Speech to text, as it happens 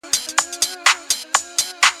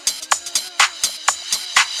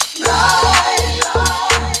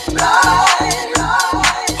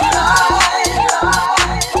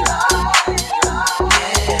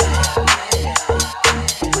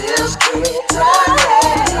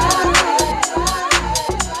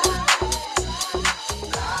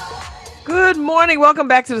morning. Welcome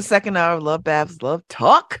back to the second hour of Lovebabz Love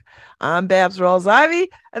Talk. I'm Babz Rawls Ivy,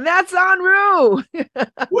 and that's Enroue.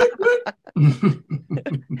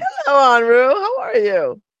 Hello, Enroue. How are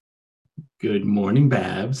you? Good morning,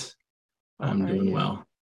 Babz. How I'm are doing you? well.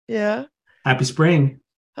 Yeah. Happy spring.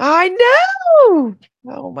 I know.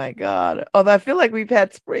 Oh my God. Although I feel like we've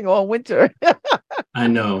had spring all winter. I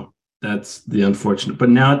know that's the unfortunate, but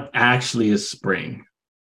now it actually is spring.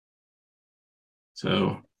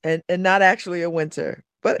 So and not actually a winter.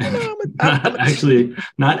 But you know,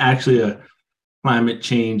 not actually a climate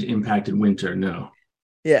change impacted winter. No.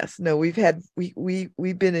 yes, no, we've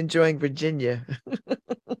been enjoying Virginia.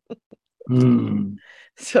 Mm,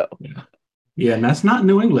 So yeah. Yeah, and that's not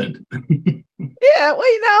New England. yeah,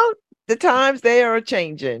 well, the times they are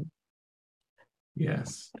changing.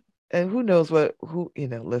 Yes. And who knows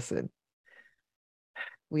listen,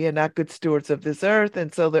 we are not good stewards of this earth,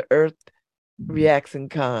 and so the earth reacts in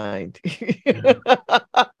kind. Yeah.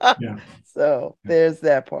 Yeah. So there's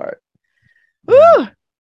that part. Yeah. Woo!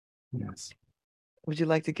 Yes. Would you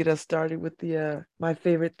like to get us started with the my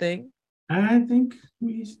favorite thing? I think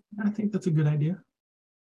that's a good idea.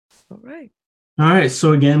 All right. All right,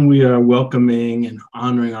 so again, we are welcoming and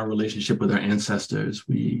honoring our relationship with our ancestors.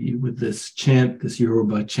 With this chant, this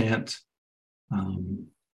Yoruba chant,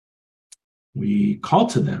 we call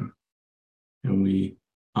to them and we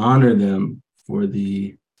honor them for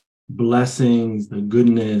the blessings, the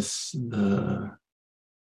goodness, the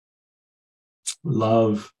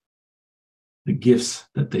love, the gifts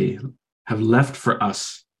that they have left for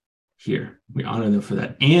us here. We honor them for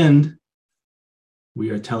that. And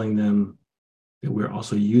we are telling them that we're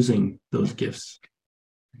also using those gifts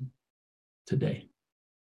today.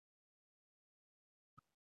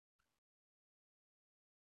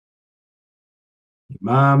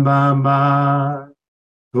 Ba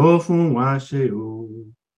tó fún wa ṣe o.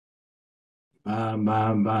 Ba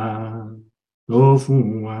tó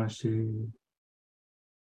fún wa ṣe.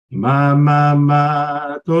 Ba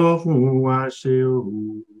tó fún wa ṣe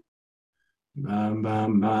o. Ba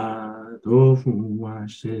tó fún wa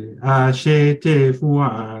ṣe. Àṣetè fún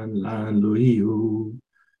wa là ń lò yìí o.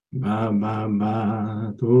 Ba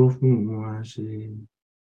tó fún wa ṣe.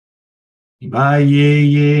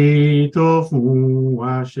 Yeye tó fún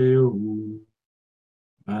wa ṣe o.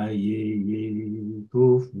 Yeye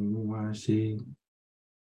tó fún wa ṣe.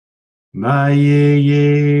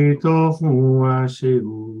 Yeye tó fún wa ṣe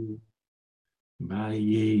o.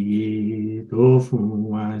 Yeye tó fún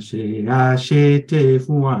wa ṣe. Àṣetè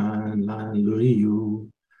fún wa là ń lò yìí o.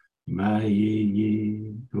 Yeye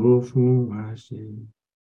tó fún wa ṣe.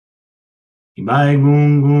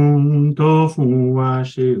 Egungun tó fún wa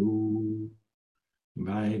ṣe o.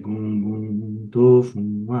 Egungun tó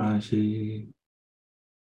fún wa ṣe.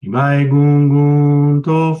 Egungun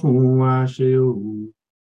tó fún wa ṣe o.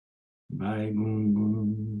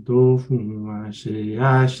 Egungun tó fún wa ṣe.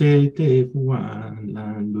 Àṣetè fún wa là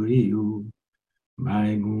ń lò yìí o.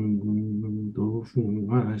 Egungun tó fún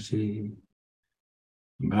wa ṣe.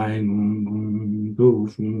 Egungun tó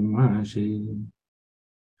fún wa ṣe.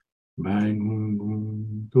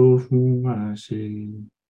 Egungun tó fún wa ṣe.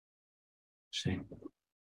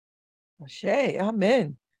 Shay,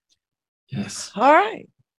 amen. Yes. All right.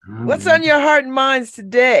 Amen. What's on your heart and minds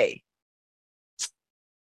today?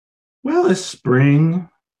 Well, it's spring.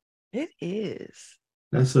 It is.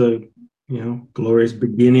 That's a glorious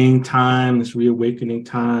beginning time, this reawakening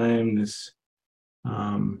time, this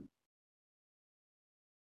lot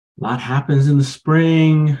happens in the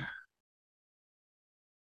spring.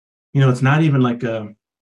 It's not even like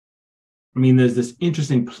there's this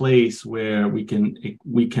interesting place where we can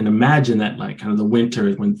imagine that like kind of the winter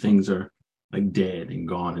is when things are like dead and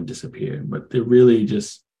gone and disappeared, but they're really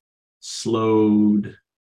just slowed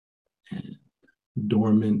and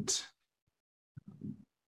dormant.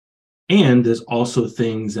 And there's also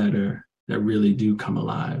things that really do come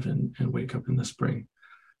alive and wake up in the spring.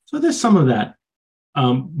 So there's some of that.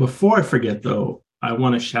 Before I forget, though, I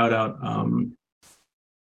want to shout out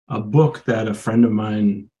a book that a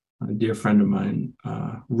dear friend of mine,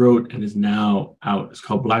 wrote and is now out. It's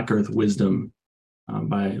called Black Earth Wisdom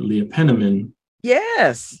by Leah Penniman.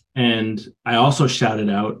 Yes. And I also shouted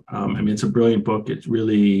out, it's a brilliant book. It's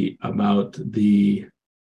really about the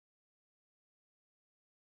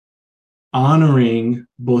honoring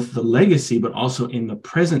both the legacy, but also in the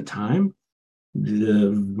present time,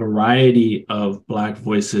 the variety of Black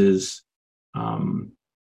voices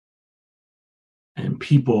and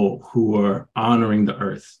people who are honoring the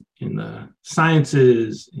earth in the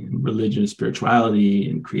sciences, in religion, spirituality,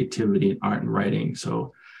 in creativity, and art and writing.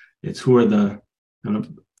 So it's who are the kind of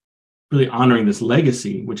really honoring this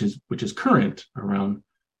legacy, which is current around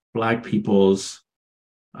Black people's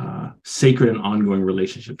sacred and ongoing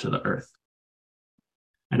relationship to the earth.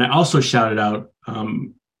 And I also shouted out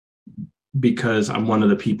because I'm one of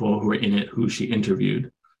the people who are in it who she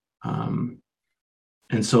interviewed.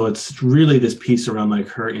 And so it's really this piece around like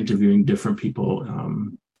her interviewing different people,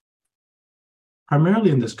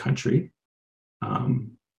 primarily in this country,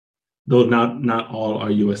 though not all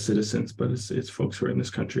are U.S. citizens, but it's folks who are in this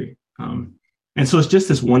country. And so it's just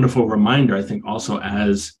this wonderful reminder, I think, also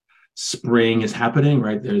as spring is happening,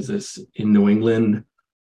 right? There's this in New England,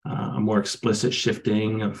 a more explicit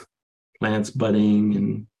shifting of plants budding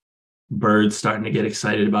and birds starting to get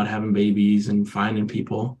excited about having babies and finding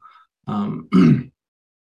people.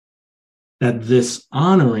 That this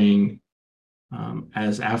honoring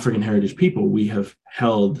as African heritage people, we have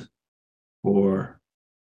held for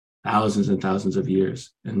thousands and thousands of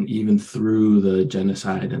years. And even through the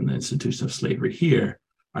genocide and the institution of slavery here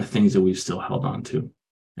are things that we've still held on to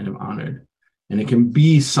and have honored. And it can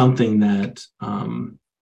be something that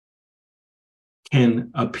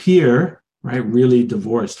can appear, right, really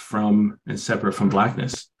divorced from and separate from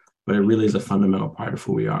Blackness, but it really is a fundamental part of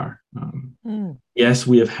who we are. Yes,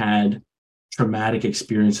 we have had traumatic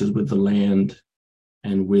experiences with the land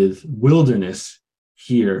and with wilderness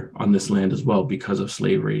here on this land as well because of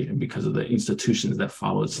slavery and because of the institutions that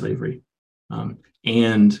followed slavery.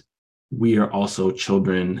 And we are also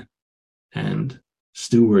children and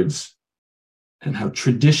stewards and have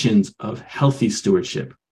traditions of healthy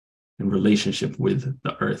stewardship and relationship with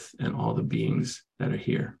the earth and all the beings that are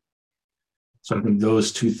here. So I think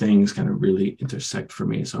those two things kind of really intersect for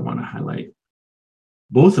me. So I want to highlight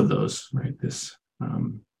both of those, right? This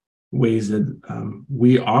ways that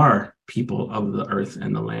we are people of the earth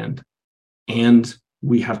and the land. And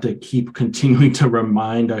we have to keep continuing to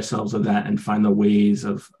remind ourselves of that and find the ways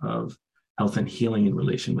of health and healing in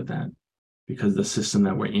relation with that, because the system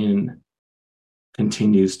that we're in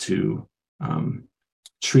continues to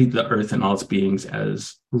treat the earth and all its beings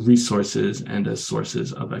as resources and as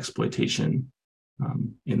sources of exploitation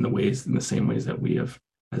in the same ways that we have,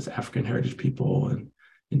 as African heritage people and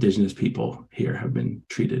indigenous people here, have been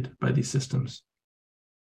treated by these systems.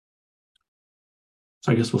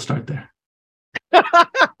 So I guess we'll start there.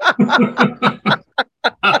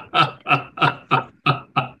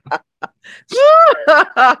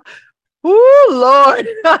 Ooh, Lord.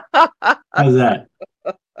 How's that?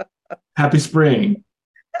 Happy spring.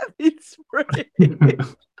 Happy spring.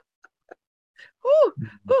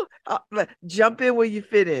 Jump in where you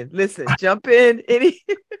fit in. Listen, jump in.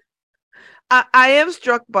 I am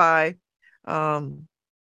struck by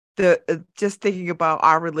just thinking about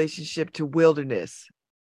our relationship to wilderness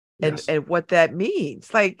and what that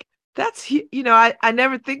means. Like, that's, I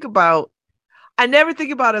never think about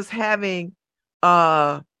us having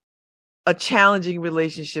a challenging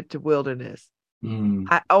relationship to wilderness.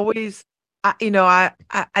 I always,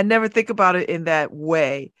 I never think about it in that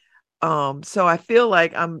way. So I feel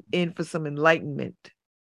like I'm in for some enlightenment.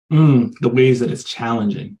 The ways that it's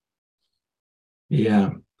challenging. Yeah.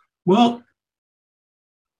 Well,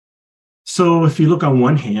 so if you look on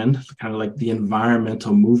one hand, kind of like the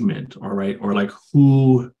environmental movement, or like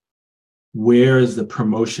where is the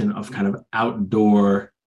promotion of kind of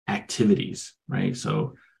outdoor activities, right?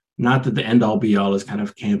 So not that the end all be all is kind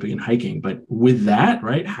of camping and hiking, but with that,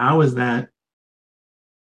 right? How is that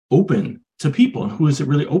open to people, and who is it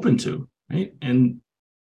really open to, right? And,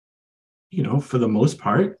 for the most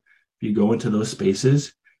part, if you go into those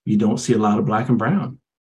spaces, you don't see a lot of Black and brown.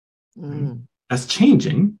 Right? That's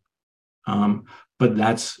changing, but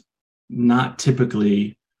that's not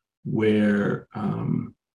typically where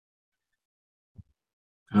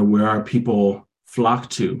our people flock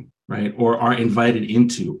to, right? Or are invited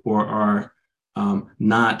into, or are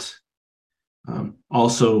not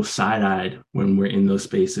also side-eyed when we're in those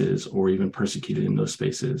spaces, or even persecuted in those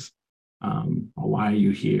spaces. Or why are you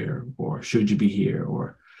here? Or should you be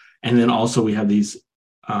here? And then also we have these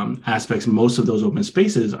aspects. Most of those open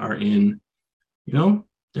spaces are in,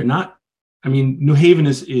 they're not, New Haven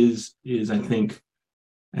is I think,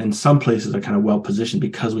 and some places are kind of well positioned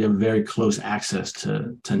because we have very close access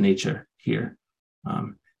to nature here.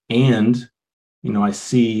 And I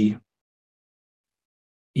see,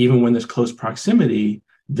 even when there's close proximity,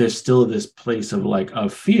 there's still this place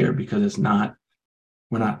of fear, because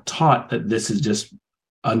we're not taught that this is just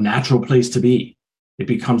a natural place to be. It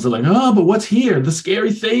becomes like, oh, but what's here? The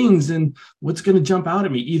scary things, and what's going to jump out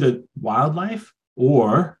at me? Either wildlife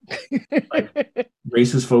or like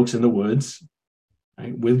racist folks in the woods,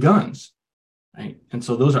 right, with guns, right? And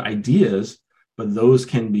so those are ideas, but those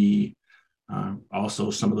can be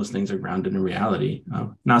Also, some of those things are grounded in reality.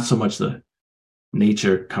 Not so much the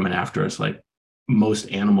nature coming after us. Like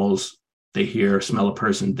most animals, they hear or smell a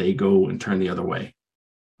person, they go and turn the other way.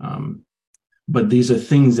 But these are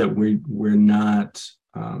things that we're not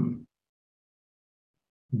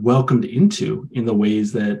welcomed into in the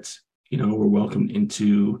ways that, we're welcomed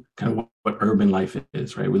into kind of what urban life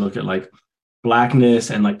is, right? We look at like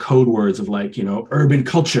Blackness and like code words of like, urban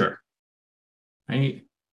culture, right?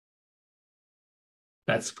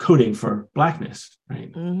 That's coding for Blackness,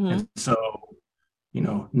 right? Mm-hmm. And so,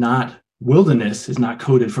 not wilderness is not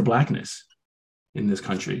coded for Blackness in this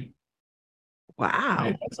country. Wow.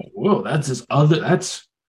 Right? That's like, whoa, that's this other, that's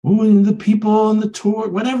the people on the tour,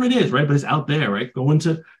 whatever it is, right? But it's out there, right? Going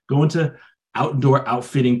to outdoor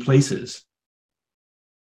outfitting places.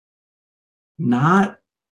 Not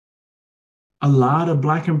a lot of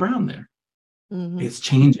Black and brown there. Mm-hmm. It's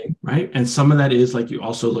changing, right? And some of that is like, you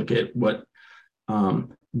also look at what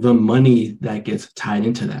the money that gets tied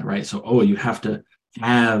into that, right? So, you have to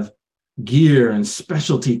have gear and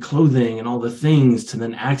specialty clothing and all the things to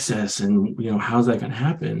then access, and how's that going to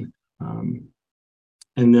happen?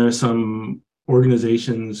 And there are some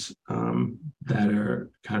organizations that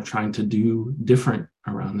are kind of trying to do different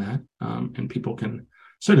around that, and people can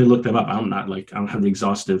certainly look them up. I don't have the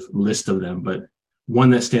exhaustive list of them, but one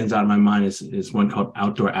that stands out in my mind is one called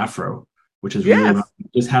Outdoor Afro, which is really about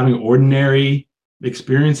just having ordinary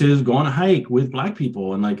experiences, go on a hike with Black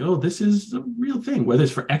people, and like, this is a real thing, whether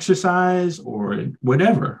it's for exercise or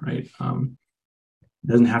whatever, right? It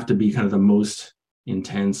doesn't have to be kind of the most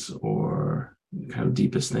intense or kind of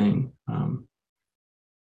deepest thing.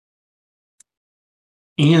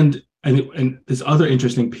 And this other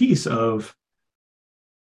interesting piece of,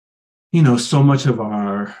 so much of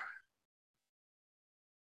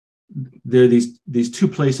there are these two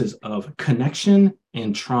places of connection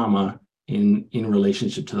and trauma in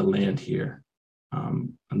relationship to the land here,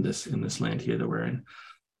 in this land here that we're in.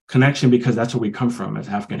 Connection, because that's where we come from as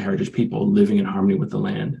African heritage people, living in harmony with the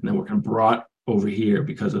land. And then we're kind of brought over here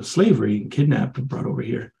because of slavery, kidnapped and brought over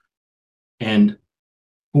here and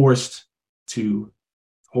forced to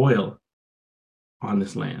toil on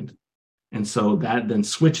this land. And so that then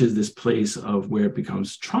switches this place of where it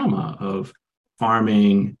becomes trauma of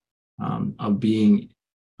farming, of being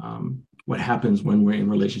what happens when we're in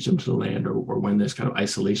relationship to the land, or when there's kind of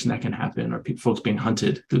isolation that can happen, or folks being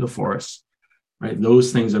hunted through the forests, right?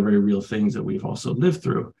 Those things are very real things that we've also lived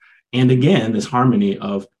through. And again, this harmony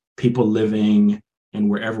of people living and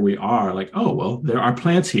wherever we are, like, there are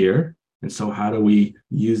plants here. And so how do we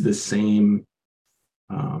use the same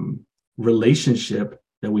relationship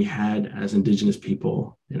that we had as Indigenous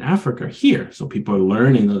people in Africa here? So people are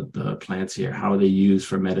learning the plants here, how are they used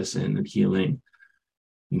for medicine and healing.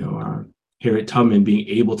 Harriet Tubman being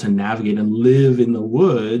able to navigate and live in the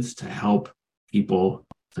woods to help people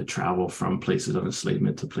to travel from places of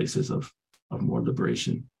enslavement to places of more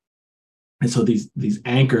liberation. And so these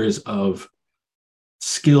anchors of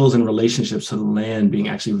skills and relationships to the land being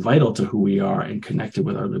actually vital to who we are and connected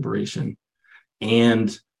with our liberation,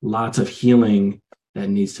 and lots of healing that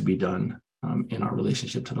needs to be done in our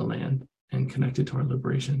relationship to the land and connected to our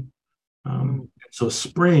liberation. So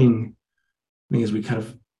spring, I think, as we kind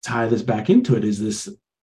of tie this back into it, is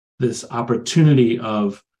this opportunity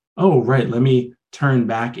of, right, let me turn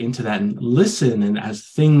back into that and listen. And as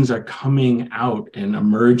things are coming out and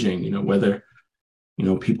emerging, whether,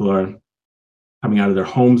 people are coming out of their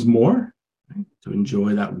homes more, right, to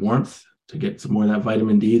enjoy that warmth, to get some more of that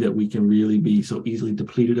vitamin D that we can really be so easily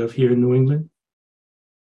depleted of here in New England.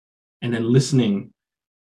 And then listening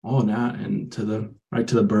now and to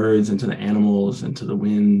the birds and to the animals and to the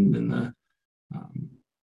wind and the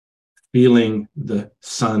feeling the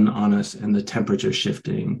sun on us and the temperature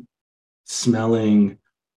shifting, smelling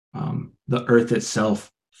the earth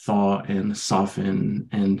itself thaw and soften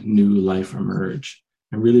and new life emerge,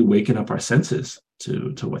 and really waking up our senses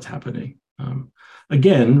to what's happening.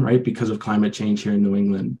 Again, right, because of climate change here in New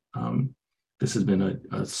England, this has been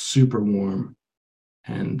a super warm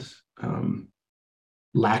and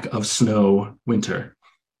lack of snow winter.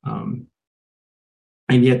 And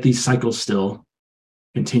yet these cycles still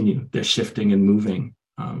continue. They're shifting and moving.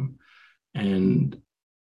 And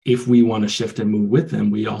if we want to shift and move with them,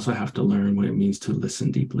 we also have to learn what it means to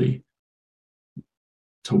listen deeply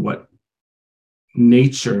to what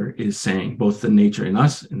nature is saying, both the nature in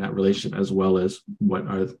us in that relationship, as well as what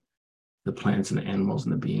are the plants and the animals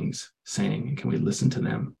and the beings saying, and can we listen to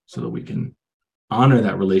them so that we can honor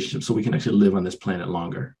that relationship, so we can actually live on this planet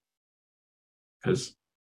longer, because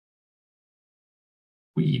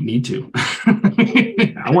we need to.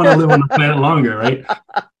 I want to live on the planet longer, right?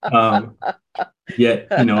 Yet,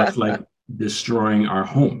 it's like destroying our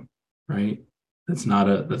home, right? That's not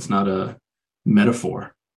a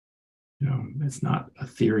metaphor. It's not a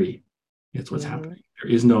theory. It's what's Mhm. happening.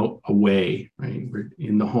 There is no a way, right? We're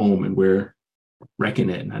in the home and we're wrecking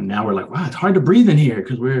it. And now we're like, wow, it's hard to breathe in here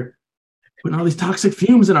because we're putting all these toxic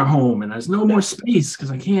fumes in our home and there's no more space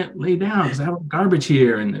because I can't lay down because I have garbage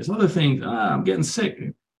here and there's other things. I'm getting sick.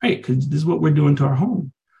 Right. Because this is what we're doing to our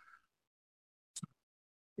home.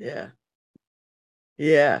 Yeah.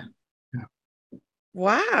 Yeah. Yeah.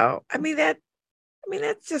 Wow. That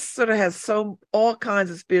just sort of has all kinds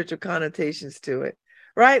of spiritual connotations to it,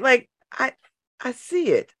 right? Like I see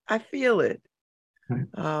it, I feel it. Right.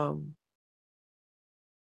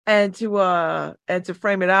 And to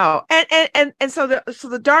frame it out. And so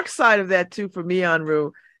the dark side of that too for me,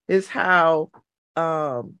 Enroue, is how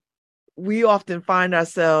we often find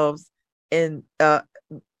ourselves in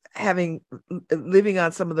living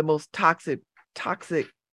on some of the most toxic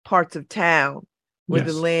parts of town where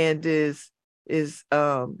the Yes. land is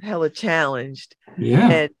hella challenged.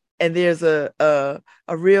 Yeah. And there's a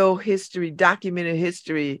real documented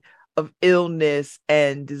history of illness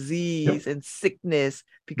and disease Yep. and sickness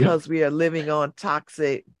Yep. because we are living on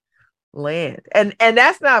toxic land. And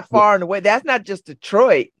that's not Yep. far and away. That's not just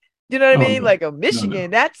Detroit. You know what I Oh mean? no. Like a No, no.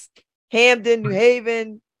 Michigan, that's Hamden, New Right.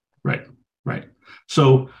 Haven. Right. Right.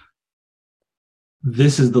 So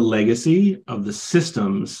this is the legacy of the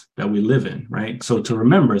systems that we live in, right? So to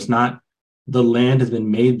remember, it's not the land has been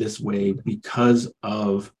made this way because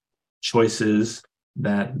of choices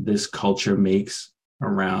that this culture makes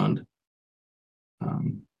around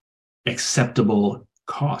acceptable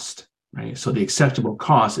cost, right? So the acceptable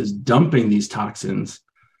cost is dumping these toxins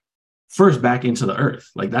first back into the earth.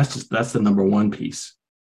 Like that's the number one piece.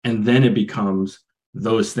 And then it becomes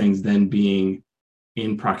those things then being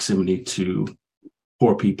in proximity to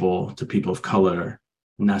poor people, to people of color.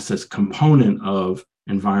 And that's this component of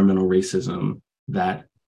environmental racism that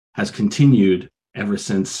has continued ever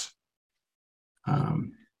since,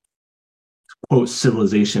 quote,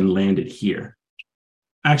 civilization landed here.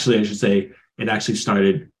 Actually, I should say it actually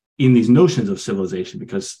started in these notions of civilization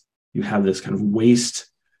because you have this kind of waste,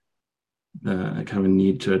 kind of a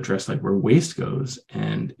need to address like where waste goes.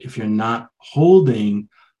 And if you're not holding,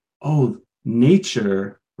 oh,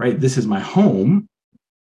 nature, right, this is my home,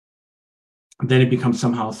 then it becomes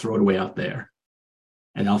somehow throw it away out there.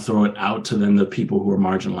 And I'll throw it out to then the people who are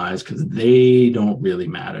marginalized because they don't really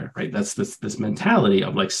matter, right? That's this mentality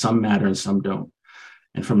of like some matter and some don't.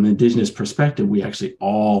 And from an indigenous perspective, we're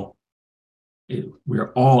all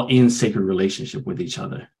in sacred relationship with each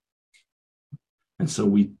other. And so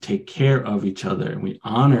we take care of each other and we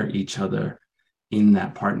honor each other in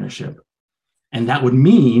that partnership. And that would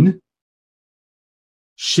mean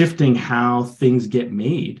shifting how things get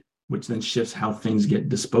made, which then shifts how things get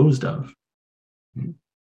disposed of.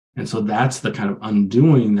 And so that's the kind of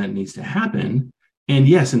undoing that needs to happen. And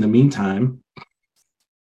yes, in the meantime,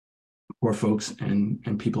 poor folks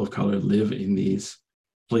and people of color live in these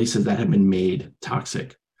places that have been made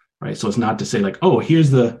toxic, right? So it's not to say like, oh,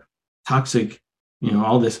 here's the toxic,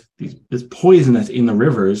 all this poison that's in the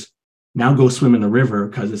rivers. Now go swim in the river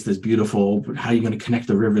because it's this beautiful, how are you going to connect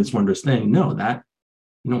the river? This wondrous thing. No, that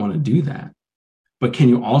you don't want to do that. But can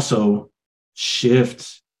you also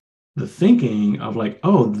shift the thinking of like,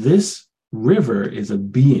 oh, this river is a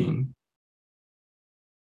being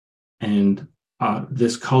and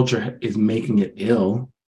this culture is making it ill.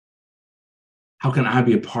 How can I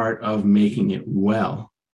be a part of making it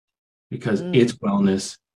well? Because its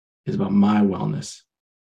wellness is about my wellness.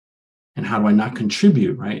 And how do I not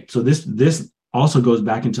contribute, right? So this also goes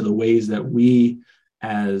back into the ways that we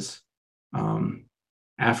as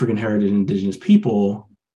African heritage indigenous people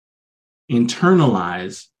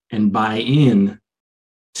internalize and buy in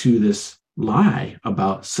to this lie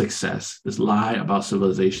about success, this lie about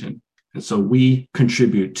civilization. And so we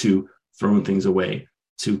contribute to throwing things away,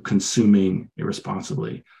 to consuming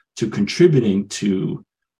irresponsibly, to contributing to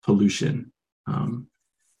pollution.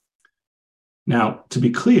 Now, to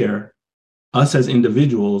be clear, us as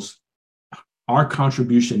individuals, our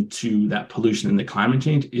contribution to that pollution and the climate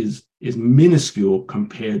change is minuscule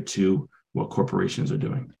compared to what corporations are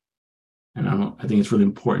doing. And I think it's really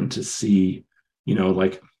important to see,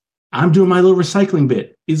 like I'm doing my little recycling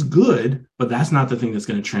bit is good, but that's not the thing that's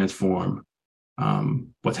going to transform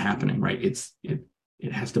what's happening, right?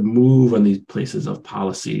 It has to move on these places of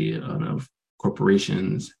policy and of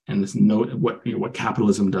corporations and this what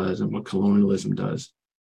capitalism does and what colonialism does.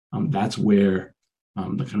 That's where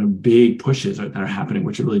the kind of big pushes that are happening,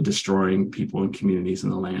 which are really destroying people and communities in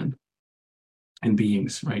the land and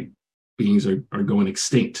beings, right? beings are going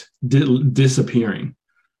extinct, disappearing,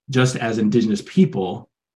 just as indigenous people,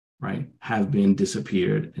 right, have been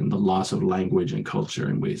disappeared in the loss of language and culture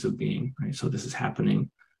and ways of being, right? So this is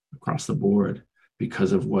happening across the board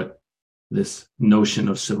because of what this notion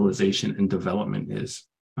of civilization and development is,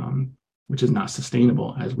 which is not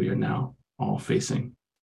sustainable, as we are now all facing.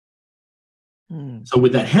 So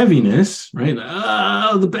with that heaviness, right,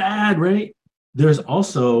 the bad, right, there's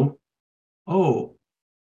also,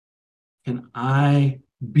 can I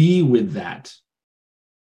be with that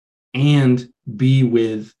and be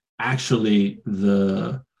with actually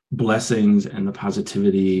the blessings and the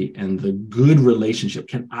positivity and the good relationship?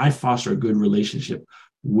 Can I foster a good relationship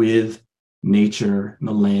with nature,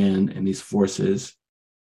 the land, and these forces,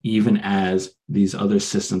 even as these other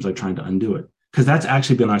systems are trying to undo it? Because that's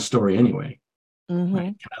actually been our story anyway.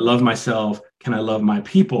 Right? Can I love myself? Can I love my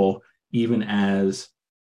people, even as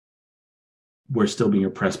we're still being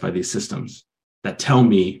oppressed by these systems that tell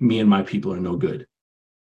me and my people are no good?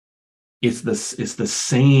 It's the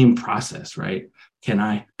same process, right? Can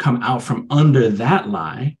I come out from under that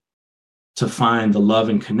lie to find the love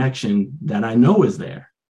and connection that I know is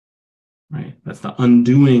there, right? That's the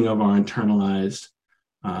undoing of our internalized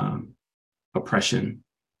oppression,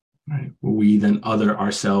 right? Where we then other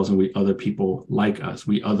ourselves and we other people like us,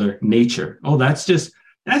 we other nature. Oh, that's just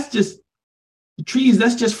trees.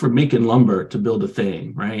 That's just for making lumber to build a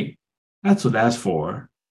thing, right? That's what that's for.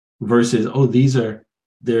 Versus,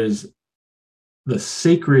 there's the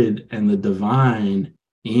sacred and the divine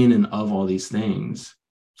in and of all these things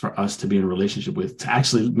for us to be in a relationship with, to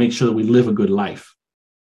actually make sure that we live a good life,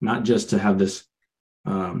 not just to have this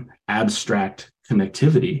abstract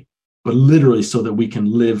connectivity, but literally so that we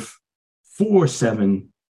can live for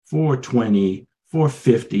 7, for 20, for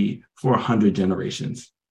 50, for 100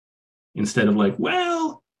 generations, instead of like,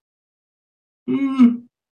 well,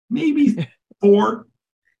 maybe 4,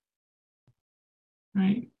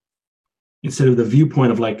 right? Instead of the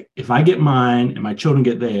viewpoint of like, if I get mine and my children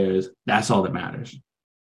get theirs, that's all that matters.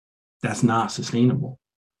 That's not sustainable.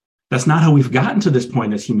 That's not how we've gotten to this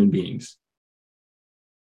point as human beings.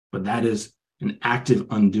 But that is an active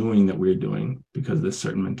undoing that we're doing because of this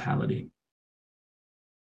certain mentality.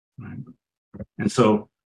 Right? And so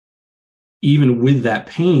even with that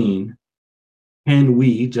pain, can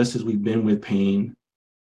we, just as we've been with pain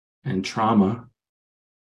and trauma,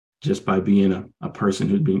 just by being a person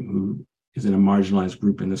who is in a marginalized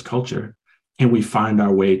group in this culture, can we find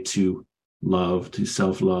our way to love, to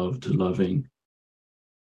self-love, to loving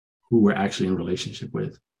who we're actually in relationship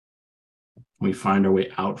with? Can we find our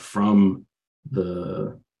way out from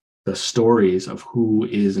the stories of who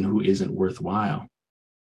is and who isn't worthwhile,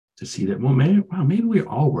 to see that, well, maybe we're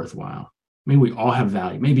all worthwhile. Maybe we all have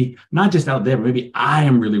value. Maybe not just out there, but maybe I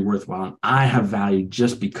am really worthwhile and I have value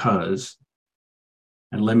just because.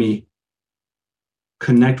 And let me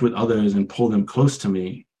connect with others and pull them close to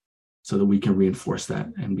me so that we can reinforce that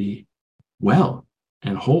and be well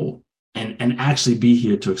and whole and actually be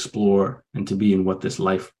here to explore and to be in what this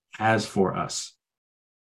life has for us,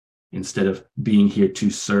 instead of being here to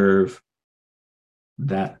serve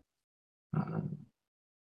that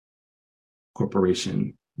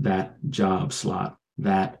corporation, that job slot,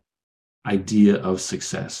 that idea of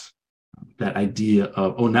success, that idea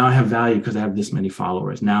of, oh, now I have value because I have this many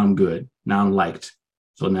followers. Now I'm good. Now I'm liked.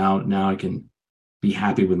 So now I can be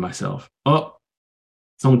happy with myself. Oh,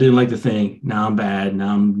 someone didn't like the thing. Now I'm bad.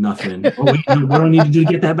 Now I'm nothing. Oh, wait, what do I need to do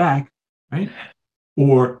to get that back? Right?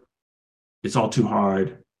 Or it's all too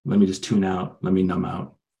hard. Let me just tune out. Let me numb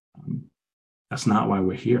out. That's not why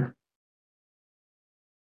we're here.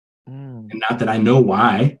 And not that I know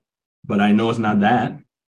why, but I know it's not that.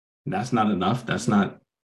 That's not enough. That's not,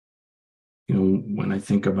 when I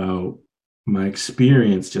think about my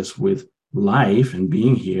experience just with life and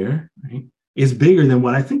being here, right, it's bigger than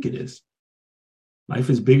what I think it is. Life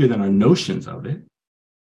is bigger than our notions of it.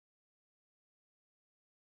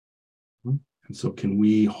 And so can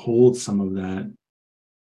we hold some of that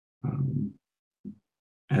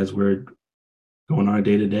as we're going our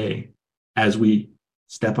day to day, as we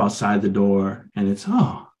step outside the door and it's,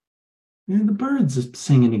 the birds are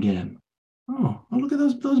singing again. Oh, look at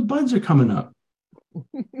those buds are coming up.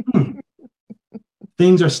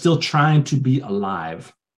 Things are still trying to be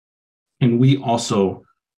alive. And we also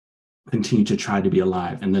continue to try to be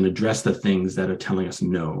alive and then address the things that are telling us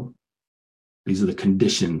no. These are the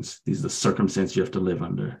conditions. These are the circumstances you have to live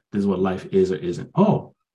under. This is what life is or isn't.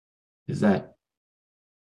 Oh, is that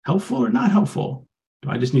helpful or not helpful? Do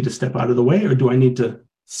I just need to step out of the way, or do I need to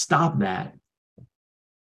stop that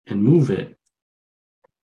and move it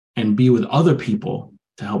and be with other people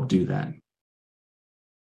to help do that?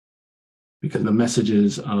 because the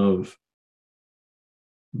messages of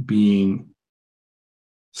being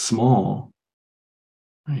small,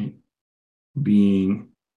 right, being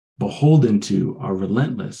beholden to, are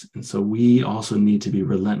relentless. And so we also need to be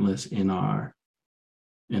relentless in our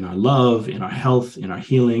love, in our health, in our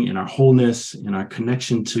healing, in our wholeness, in our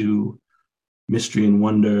connection to mystery and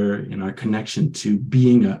wonder, in our connection to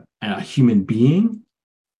being a human being,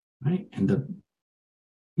 right? And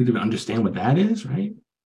we need to understand what that is, right?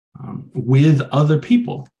 With other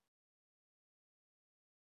people.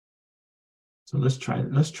 So let's try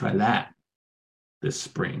that this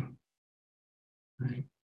spring, right?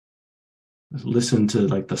 Let's listen to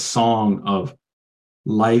like the song of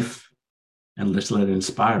life and let's let it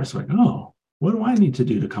inspire us. Like, oh, what do I need to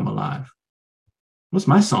do to come alive? What's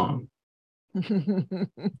my song?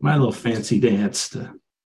 My little fancy dance to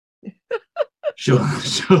show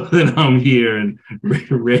that I'm here and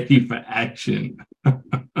ready for action.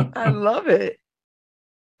 I love it.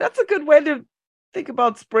 That's a good way to think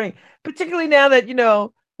about spring, particularly now that,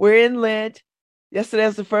 we're in Lent. Yesterday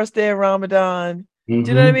was the first day of Ramadan. Do you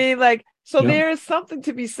know what I mean? Like, so Yep. there is something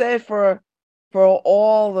to be said for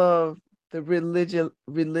all of the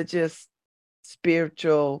religious,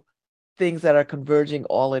 spiritual things that are converging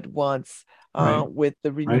all at once, Right. with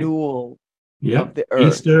the Right. renewal of Yep. the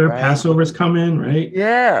earth, Easter, right? Passover's coming, right?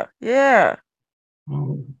 Yeah, yeah.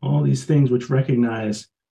 All these things which recognize,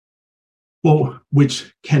 well,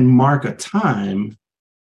 which can mark a time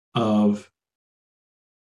of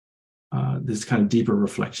this kind of deeper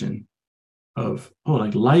reflection of, oh,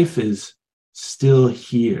 like life is still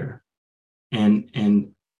here,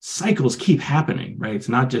 and cycles keep happening, right? It's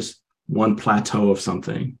not just one plateau of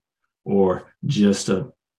something or just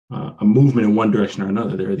a movement in one direction or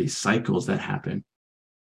another. There are these cycles that happen.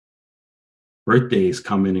 Birthdays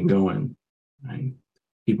coming and going, right?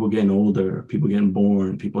 People getting older, people getting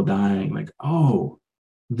born, people dying. Like, oh,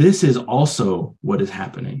 this is also what is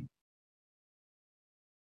happening.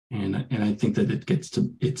 And I think that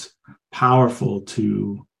it's powerful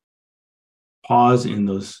to pause in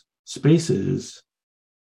those spaces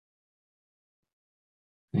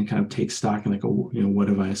and kind of take stock and like, what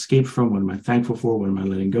have I escaped from? What am I thankful for? What am I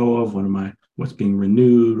letting go of? What's being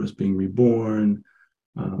renewed? What's being reborn?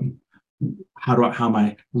 How am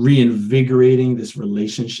I reinvigorating this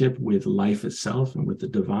relationship with life itself and with the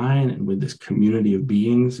divine and with this community of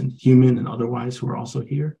beings and human and otherwise who are also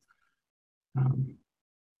here?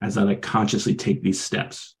 As I like consciously take these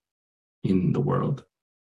steps in the world.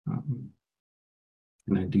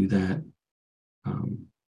 And I do that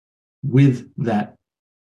with that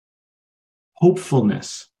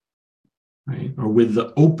hopefulness, right? Or with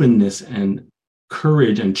the openness and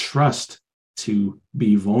courage and trust to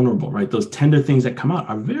be vulnerable, right? Those tender things that come out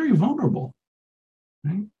are very vulnerable,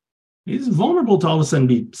 right? It's vulnerable to all of a sudden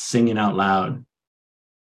be singing out loud.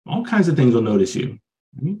 All kinds of things will notice you.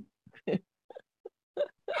 Right?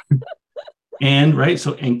 And right,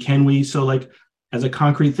 so like as a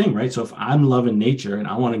concrete thing, right? So if I'm loving nature and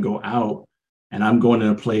I want to go out and I'm going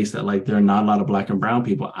to a place that like there are not a lot of Black and brown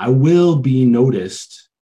people, I will be noticed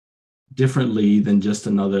differently than just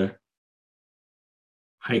another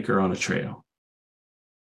hiker on a trail.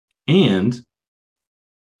 And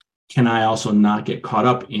can I also not get caught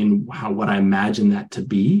up in what I imagine that to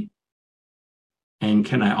be? And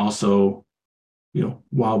can I also,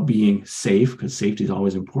 while being safe, because safety is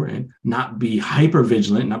always important, not be hyper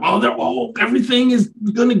vigilant. And everything is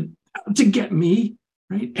going to get me,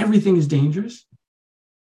 right? Everything is dangerous.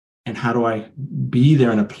 And how do I be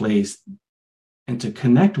there in a place and to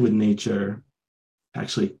connect with nature,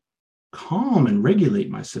 actually calm and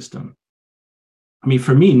regulate my system? I mean,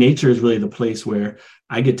 for me, nature is really the place where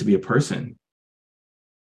I get to be a person.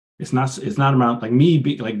 It's not about like me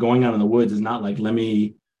like going out in the woods is not like,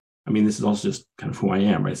 this is also just kind of who I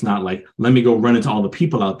am, right? It's not like, let me go run into all the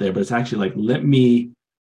people out there, but it's actually like, let me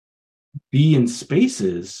be in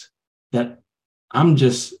spaces that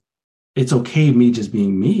it's okay me just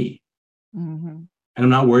being me. Mm-hmm. And I'm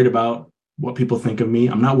not worried about what people think of me.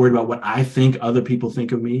 I'm not worried about what I think other people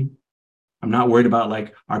think of me. I'm not worried about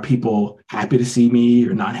like, are people happy to see me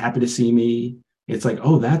or not happy to see me? It's like,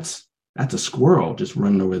 oh, that's a squirrel just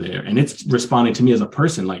running over there. And it's responding to me as a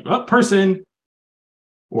person, like, oh, person.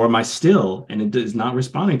 Or am I still? And it is not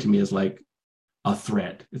responding to me as like a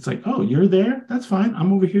threat. It's like, oh, you're there? That's fine.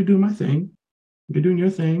 I'm over here doing my thing. You're doing your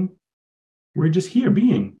thing. We're just here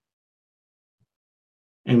being.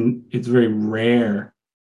 And it's very rare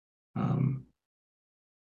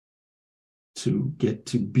to get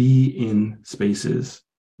to be in spaces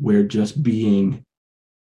where just being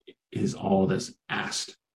is all that's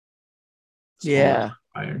asked. It's all that's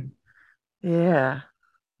required. Yeah.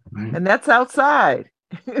 Right. And that's outside.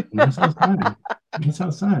 And that's outside. That's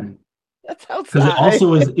outside. That's Because it outside.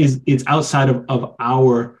 also it's outside of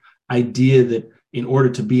our idea that in order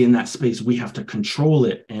to be in that space, we have to control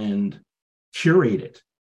it and curate it.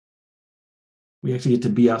 We actually get to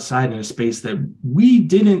be outside in a space that we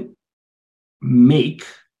didn't make,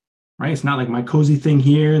 right? It's not like my cozy thing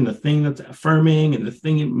here and the thing that's affirming and the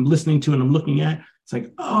thing I'm listening to and I'm looking at. It's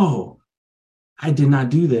like, oh, I did not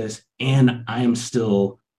do this. And I am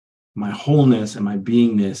still, my wholeness and my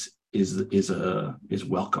beingness is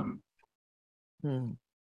welcome. Hmm.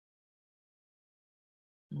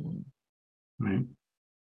 Hmm. Right.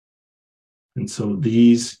 And so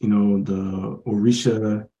these, the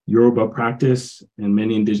Orisha Yoruba practice and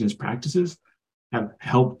many indigenous practices have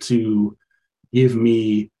helped to give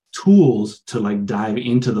me tools to like dive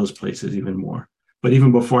into those places even more. But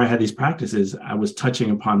even before I had these practices, I was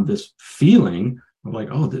touching upon this feeling of like,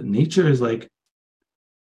 oh, the nature is like,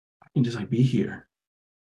 I can just like be here.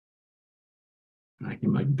 And I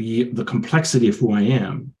can like be the complexity of who I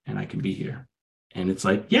am, and I can be here. And it's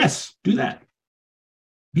like, yes, do that.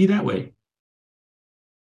 Be that way.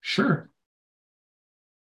 Sure.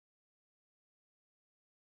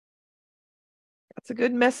 That's a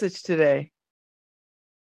good message today.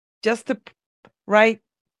 Just the right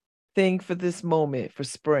thing for this moment, for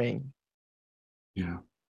spring. Yeah.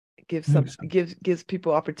 It gives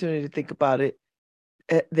people opportunity to think about it,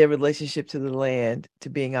 their relationship to the land, to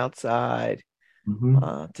being outside,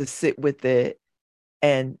 to sit with it,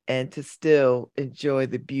 and to still enjoy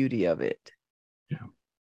the beauty of it. Yeah.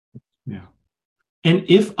 Yeah. And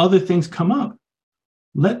if other things come up,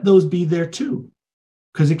 let those be there too,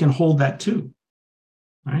 because it can hold that too.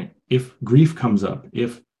 Right? If grief comes up,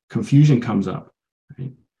 if confusion comes up,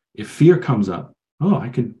 right? If fear comes up,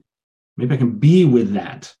 maybe I can be with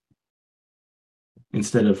that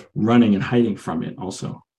instead of running and hiding from it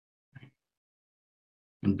also. Right?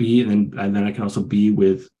 And then I can also be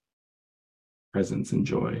with presence and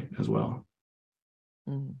joy as well.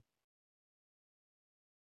 Mm.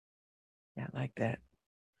 Yeah, I like that.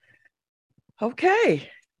 Okay.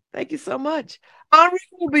 Thank you so much. Enroue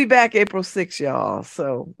will be back April 6th, y'all.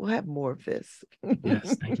 So we'll have more of this.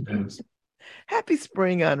 Yes. Thank you, Babz. Happy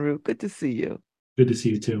spring, Enroue. Good to see you. Good to see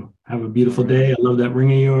you too. Have a beautiful day. I love that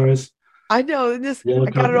ring of yours. I know. I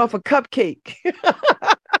got it off a cupcake.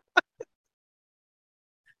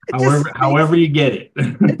 However you get it.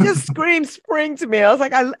 It just screams spring to me. I was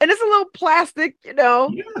like, and it's a little plastic,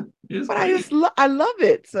 Yeah, but I love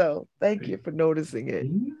it. So thank you for noticing it.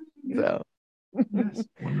 So yes,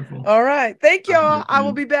 wonderful. All right. Thank y'all. I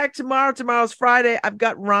will be back tomorrow. Tomorrow's Friday. I've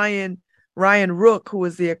got Ryan Rook, who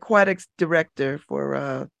is the aquatics director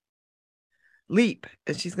for LEAP,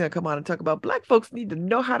 and she's going to come on and talk about Black folks need to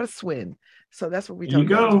know how to swim. So that's what we talk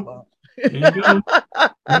about tomorrow. There you go.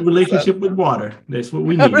 A relationship with water. That's what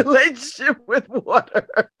we need. A relationship with water.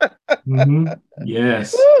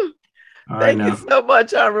 Yes. All right, thank you so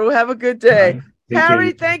much, Enroue. Have a good day.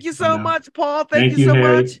 Harry, thank you so much. Paul, thank you so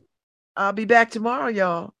much. I'll be back tomorrow,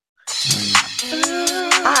 y'all.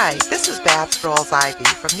 Hi, this is Babz Rawls Ivy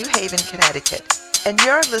from New Haven, Connecticut, and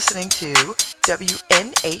you're listening to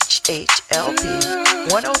WNHHLP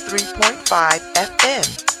 103.5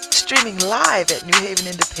 FM, streaming live at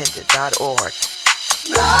newhavenindependent.org.